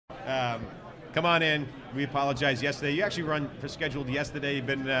Come on in. We apologize yesterday. You actually scheduled yesterday. You've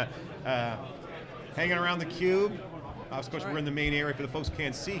been hanging around theCUBE. Of course, we're in the main area. For the folks who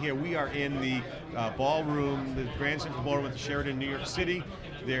can't see here, we are in the ballroom, the Grand Central Ballroom at the Sheraton, New York City.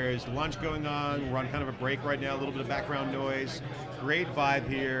 There's lunch going on. We're on kind of a break right now, a little bit of background noise. Great vibe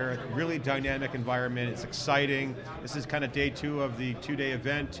here, really dynamic environment. It's exciting. This is kind of day 2 of the 2-day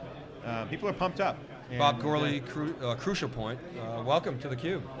event. People are pumped up. Bob Gourley, Crucial Point. Welcome to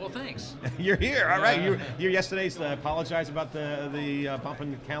theCUBE. Well, thanks. You're here, all right. You were yesterday, so I apologize about the bump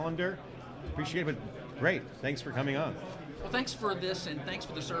in the calendar. Appreciate it, but great. Thanks for coming on. Well, thanks for this, and thanks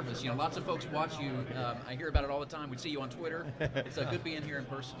for the service. You know, lots of folks watch you. I hear about it all the time. We see you on Twitter. It's good being here in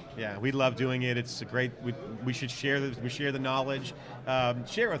person. Yeah, we love doing it. It's a great. We should share the knowledge.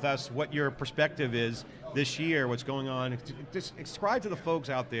 Share with us what your perspective is this year. What's going on? Just describe to the folks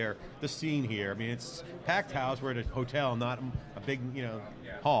out there the scene here. I mean, it's packed house. We're at a hotel, not a big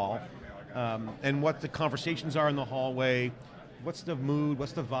hall. And what the conversations are in the hallway. What's the mood,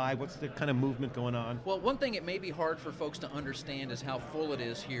 what's the vibe, what's the kind of movement going on? Well, one thing it may be hard for folks to understand is how full it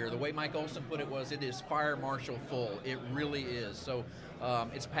is here. The way Mike Olson put it is fire marshal full. It really is. So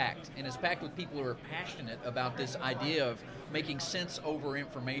it's packed, and it's packed with people who are passionate about this idea of making sense over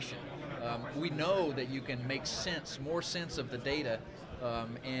information. We know that you can make more sense of the data,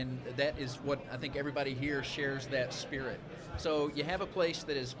 and that is what I think everybody here shares, that spirit. So you have a place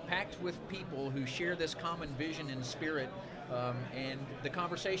that is packed with people who share this common vision and spirit. And the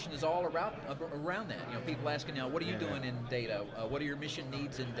conversation is all around that. You know, people asking now, what are you doing in data? What are your mission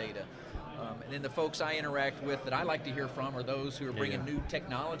needs in data? And then the folks I interact with that I like to hear from are those who are bringing new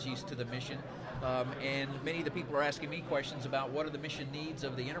technologies to the mission. And many of the people are asking me questions about what are the mission needs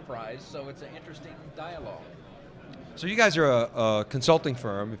of the enterprise, so it's an interesting dialogue. So you guys are a consulting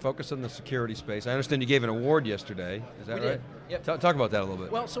firm. You focus on the security space. I understand you gave an award yesterday. Is that right? We did. Yep. Talk about that a little bit.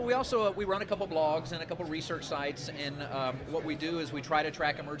 Well, so we also we run a couple blogs and a couple research sites, and what we do is we try to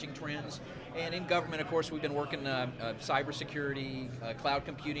track emerging trends. And in government, of course, we've been working cybersecurity, cloud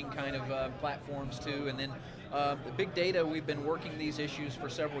computing kind of platforms too, and then the big data. We've been working these issues for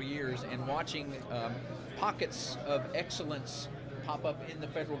several years and watching pockets of excellence pop up in the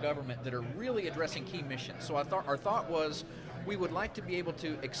federal government that are really addressing key missions. So our thought was we would like to be able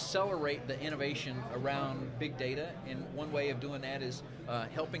to accelerate the innovation around big data, and one way of doing that is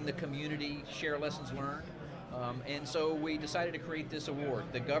helping the community share lessons learned. And so we decided to create this award,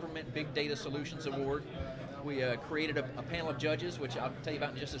 the Government Big Data Solutions Award. We created a panel of judges, which I'll tell you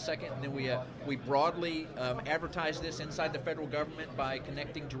about in just a second, and then we broadly advertised this inside the federal government by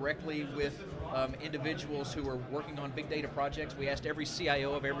connecting directly with individuals who are working on big data projects. We asked every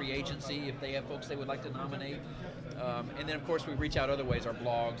CIO of every agency if they have folks they would like to nominate. And then of course we reach out other ways, our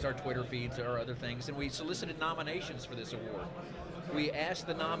blogs, our Twitter feeds, our other things, and we solicited nominations for this award. We asked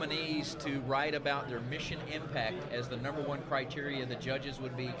the nominees to write about their mission impact as the #1 criteria the judges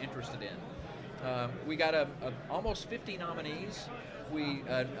would be interested in. We got almost 50 nominees. We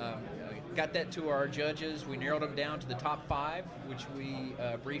got that to our judges. We narrowed them down to the top 5, which we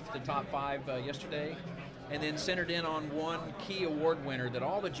briefed the top 5 yesterday, and then centered in on one key award winner that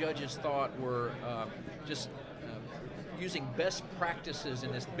all the judges thought were just using best practices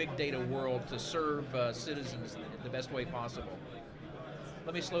in this big data world to serve citizens the best way possible.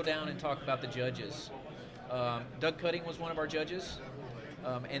 Let me slow down and talk about the judges. Doug Cutting was one of our judges.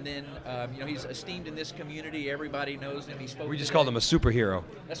 And then, he's esteemed in this community. Everybody knows him. He spoke. We just called him a superhero.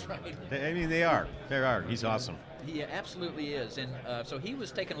 That's right. I mean, they are. He's awesome. He absolutely is. And so he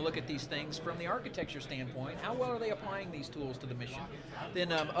was taking a look at these things from the architecture standpoint. How well are they applying these tools to the mission?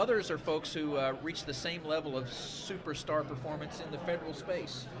 Then others are folks who reach the same level of superstar performance in the federal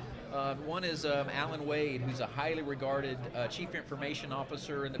space. One is Alan Wade, who's a highly regarded chief information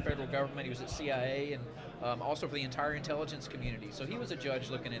officer in the federal government. He was at CIA and also for the entire intelligence community. So he was a judge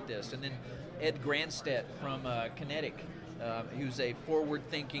looking at this. And then Ed Granstedt from Kinetic, who's a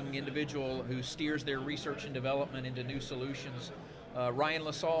forward-thinking individual who steers their research and development into new solutions. Ryan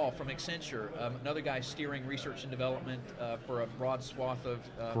LaSalle from Accenture, another guy steering research and development for a broad swath of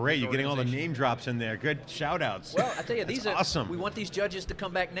Great, you're getting all the name drops in there. Good shout outs. Well, I tell you, these are awesome. We want these judges to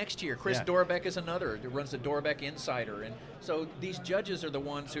come back next year. Chris Dorbeck is another that runs the Dorbeck Insider. And so these judges are the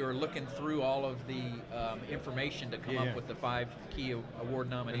ones who are looking through all of the information to come up with the 5 key award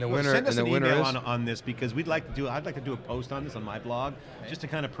nominees. And the winner, send us and an the winner email is? on this because I'd like to do a post on this on my blog just to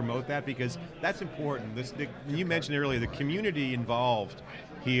kind of promote that because that's important. You mentioned earlier the community involved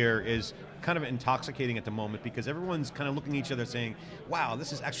here is kind of intoxicating at the moment because everyone's kind of looking at each other saying, wow,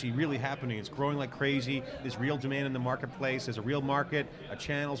 this is actually really happening. It's growing like crazy. There's real demand in the marketplace. There's a real market.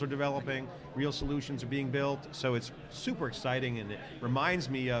 Channels are developing. Real solutions are being built. So it's super exciting, and it reminds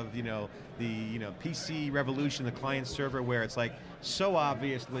me of the PC revolution, the client server, where it's like so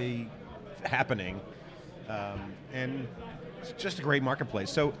obviously happening, and it's just a great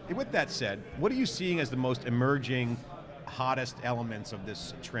marketplace. So with that said, what are you seeing as the most emerging, hottest elements of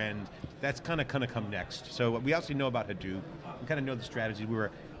this trend that's kind of come next? So we obviously know about Hadoop. We kind of know the strategy. We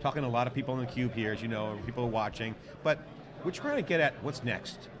were talking to a lot of people on theCUBE here, as you know, people are watching, but we're trying to get at what's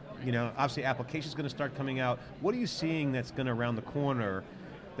next. Obviously applications going to start coming out. What are you seeing that's going to around the corner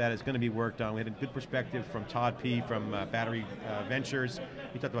that is going to be worked on? We had a good perspective from Todd P. from Battery Ventures.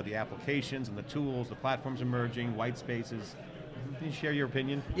 He talked about the applications and the tools, the platforms emerging, white spaces. Can you share your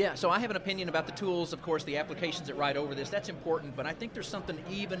opinion? Yeah, so I have an opinion about the tools, of course, the applications that ride over this. That's important, but I think there's something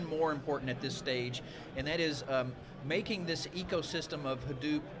even more important at this stage, and that is making this ecosystem of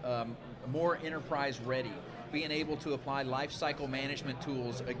Hadoop more enterprise ready. Being able to apply lifecycle management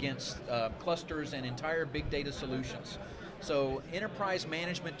tools against clusters and entire big data solutions. So enterprise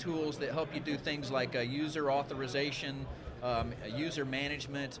management tools that help you do things like user authorization, user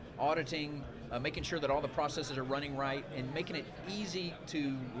management, auditing, making sure that all the processes are running right, and making it easy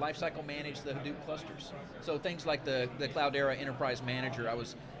to lifecycle manage the Hadoop clusters. So things like the Cloudera Enterprise Manager,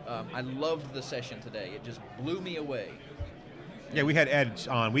 I loved the session today. It just blew me away. Yeah, we had Ed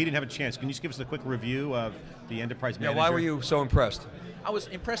on. We didn't have a chance. Can you just give us a quick review of the Enterprise Manager? Yeah, why were you so impressed? I was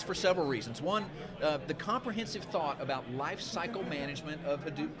impressed for several reasons. One, the comprehensive thought about life cycle management of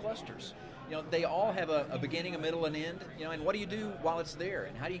Hadoop clusters. They all have a beginning, a middle, and end, and what do you do while it's there,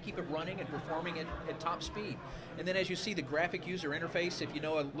 and how do you keep it running and performing at top speed? And then as you see the graphic user interface, if you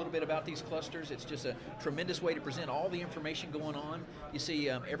know a little bit about these clusters, it's just a tremendous way to present all the information going on. You see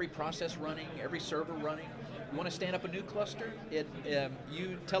every process running, every server running. You want to stand up a new cluster,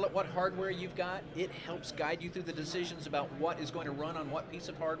 you tell it what hardware you've got, it helps guide you through the decisions about what is going to run on what piece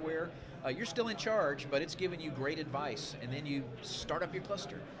of hardware. You're still in charge, but it's giving you great advice, and then you start up your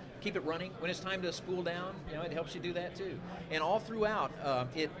cluster. Keep it running. When it's time to spool down, it helps you do that too. And all throughout,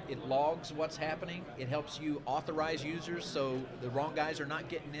 it logs what's happening. It helps you authorize users so the wrong guys are not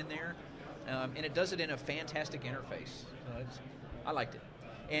getting in there. And it does it in a fantastic interface. I liked it.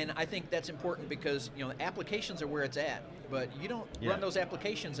 And I think that's important because applications are where it's at, but you don't run those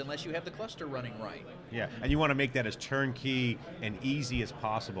applications unless you have the cluster running right. Yeah, and you want to make that as turnkey and easy as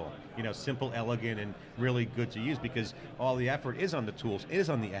possible. Simple, elegant, and really good to use because all the effort is on the tools, it is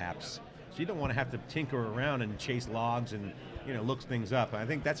on the apps. So you don't want to have to tinker around and chase logs and look things up. I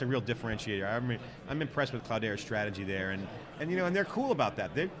think that's a real differentiator. I'm impressed with Cloudera's strategy there, and they're cool about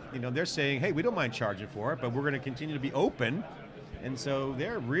that. They're saying, hey, we don't mind charging for it, but we're going to continue to be open. And so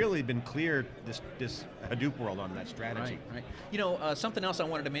they're really been clear this Hadoop World on that strategy. Right. Something else I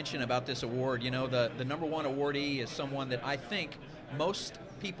wanted to mention about this award, the #1 awardee is someone that I think most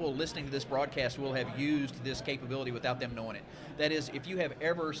people listening to this broadcast will have used this capability without them knowing it. That is, if you have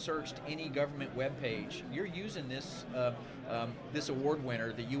ever searched any government web page, you're using this this award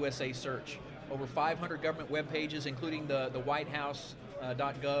winner, the USA Search. Over 500 government web pages, including the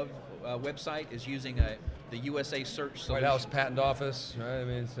WhiteHouse.gov website, is using the USA Search solution. White House Patent Office,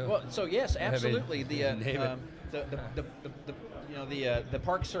 right? So yes, absolutely. The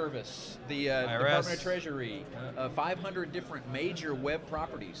Park Service, the Department of Treasury, 500 different major web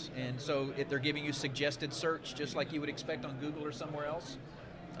properties, and so they're giving you suggested search, just like you would expect on Google or somewhere else.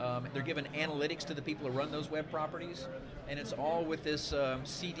 They're giving analytics to the people who run those web properties, and it's all with this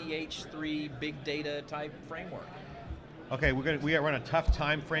CDH3 big data type framework. Okay, we are on a tough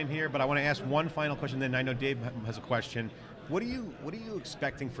time frame here, but I want to ask one final question. Then I know Dave has a question. What are you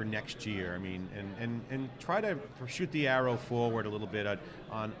expecting for next year? I mean, and try to shoot the arrow forward a little bit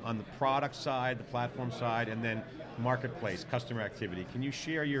on the product side, the platform side, and then marketplace, customer activity. Can you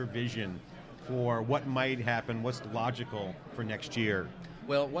share your vision for what might happen? What's logical for next year?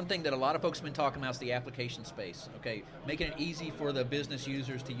 Well, one thing that a lot of folks have been talking about is the application space, okay? Making it easy for the business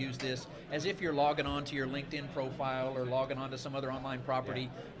users to use this as if you're logging on to your LinkedIn profile or logging on to some other online property.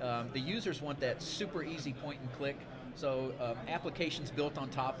 The users want that super easy point and click. So applications built on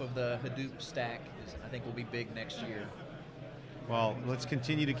top of the Hadoop stack, I think, will be big next year. Well, let's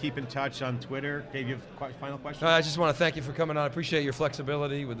continue to keep in touch on Twitter. Dave, you have a final question? I just want to thank you for coming on. I appreciate your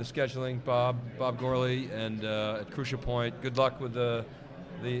flexibility with the scheduling, Bob Gourley, and at Crucial Point. Good luck with the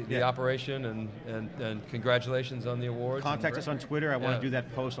operation, and congratulations on the awards. Contact us on Twitter. I want to do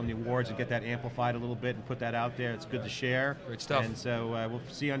that post on the awards and get that amplified a little bit and put that out there. It's good to share. Great stuff. And so we'll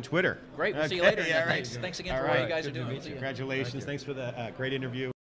see you on Twitter. Great. We'll see you later. Thanks again for what you guys are doing. Congratulations. Thanks for the great interview.